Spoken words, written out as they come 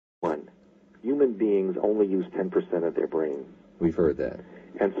human beings only use 10% of their brain. We've heard that.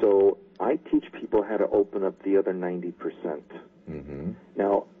 And so I teach people how to open up the other 90%. Mm-hmm.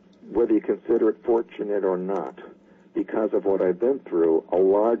 Now, whether you consider it fortunate or not, because of what I've been through, a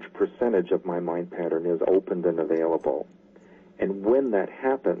large percentage of my mind pattern is opened and available. And when that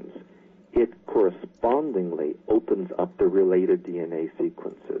happens, it correspondingly opens up the related DNA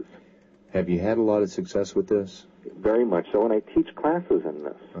sequences. Have you had a lot of success with this? Very much so, and I teach classes in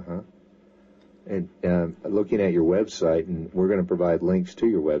this. Uh-huh. And looking at your website, and we're going to provide links to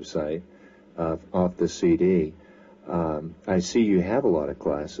your website off the CD, I see you have a lot of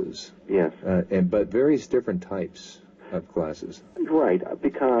classes. Yes. But various different types of classes. Right,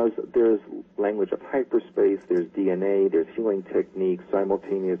 because there's language of hyperspace, there's DNA, there's healing techniques,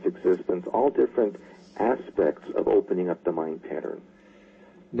 simultaneous existence, all different aspects of opening up the mind pattern.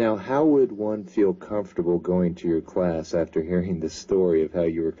 Now, how would one feel comfortable going to your class after hearing the story of how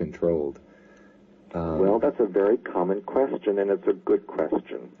you were controlled? Well, that's a very common question, and it's a good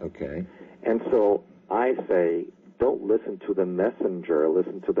question. Okay. And so I say, don't listen to the messenger,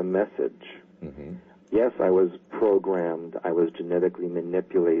 listen to the message. Mm-hmm. Yes, I was programmed, I was genetically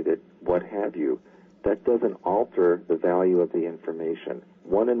manipulated, what have you. That doesn't alter the value of the information.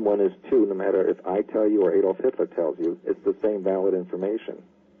 1 and 1 is 2, no matter if I tell you or Adolf Hitler tells you, it's the same valid information.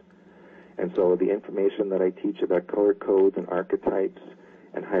 And so the information that I teach about color codes and archetypes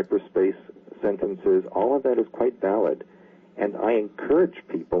and hyperspace sentences, all of that is quite valid. And I encourage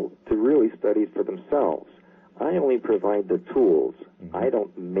people to really study for themselves. I only provide the tools. Mm-hmm. I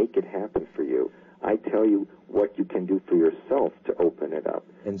don't make it happen for you. I tell you what you can do for yourself to open it up.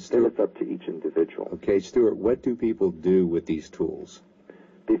 And Stewart, then it's up to each individual. Okay, Stewart, what do people do with these tools?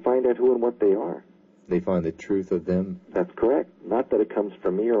 They find out who and what they are. They find the truth of them? That's correct. Not that it comes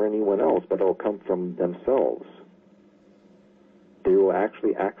from me or anyone else, but it'll come from themselves. They will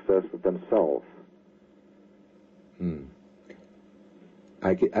actually access themselves.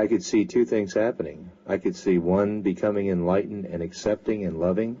 I could see two things happening. I could see one becoming enlightened and accepting and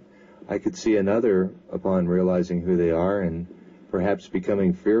loving. I could see another, upon realizing who they are and perhaps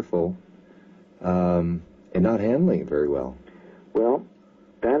becoming fearful and not handling it very well. Well,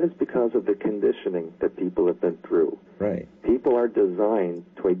 that is because of the conditioning that people have been through. Right. People are designed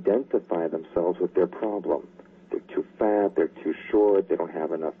to identify themselves with their problem. They're too fat, they're too short, they don't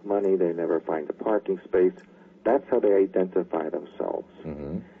have enough money, they never find a parking space. That's how they identify themselves.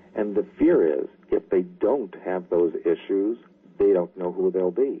 Mm-hmm. And the fear is, if they don't have those issues, they don't know who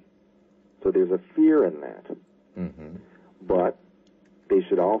they'll be. So there's a fear in that. Mm-hmm. But they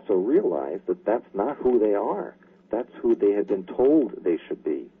should also realize that that's not who they are. That's who they have been told they should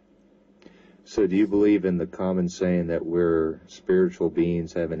be. So do you believe in the common saying that we're spiritual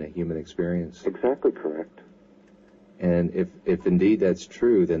beings having a human experience? Exactly correct. And if indeed that's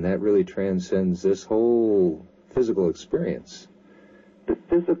true, then that really transcends this whole physical experience. The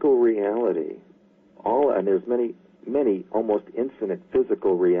physical reality, and there's many, almost infinite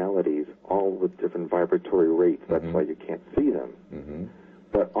physical realities, all with different vibratory rates. That's why you can't see them. Mm-hmm.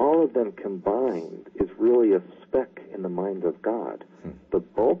 But all of them combined is really a speck in the mind of God. The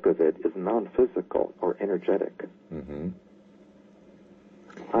bulk of it is non-physical or energetic. Mm-hmm.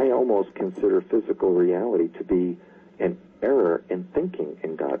 I almost consider physical reality to be an error in thinking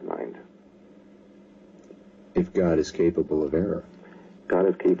in God mind. If God is capable of error. God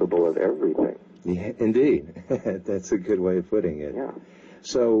is capable of everything. Yeah, indeed. That's a good way of putting it. Yeah.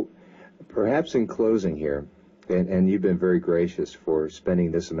 So, perhaps in closing here, and you've been very gracious for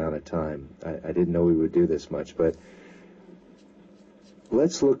spending this amount of time. I didn't know we would do this much, but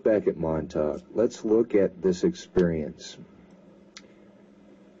let's look back at Montauk. Let's look at this experience.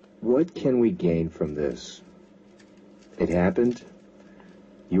 What can we gain from this? It happened.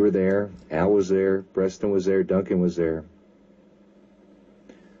 You were there. Al was there. Preston was there. Duncan was there.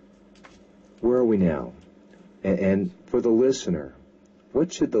 Where are we now? And for the listener,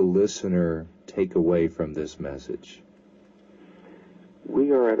 what should the listener take away from this message?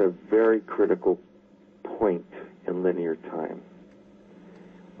 We are at a very critical point in linear time.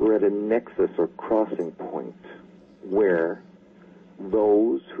 We're at a nexus or crossing point where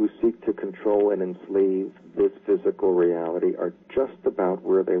those who seek to control and enslave this physical reality are just about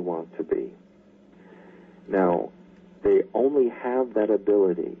where they want to be. Now, they only have that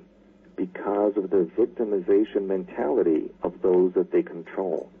ability because of the victimization mentality of those that they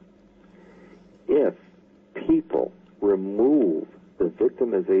control. If people remove the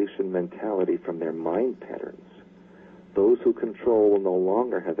victimization mentality from their mind patterns, those who control will no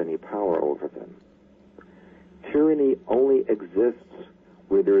longer have any power over them. Tyranny only exists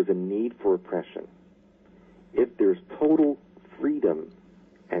where there is a need for oppression. If there's total freedom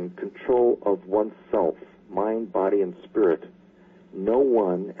and control control of oneself, mind, body, and spirit, no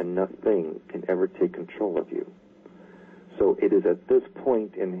one and nothing can ever take control of you. So it is at this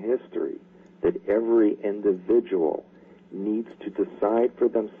point in history that every individual needs to decide for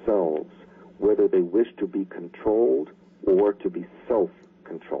themselves whether they wish to be controlled or to be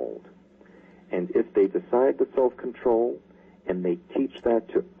self-controlled. And if they decide to self-control and they teach that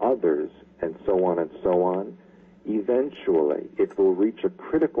to others and so on, eventually it will reach a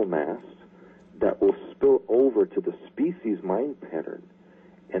critical mass that will spill over to the species mind pattern,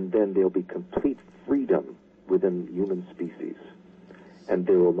 and then there'll be complete freedom within the human species, and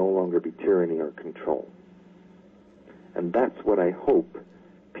there will no longer be tyranny or control. And that's what I hope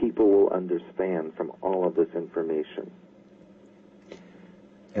people will understand from all of this information.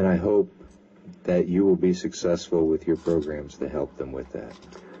 And I hope that you will be successful with your programs to help them with that.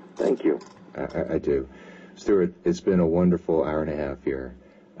 Thank you. I do. Stewart, it's been a wonderful hour and a half here.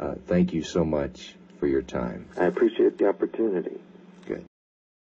 Thank you so much for your time. I appreciate the opportunity.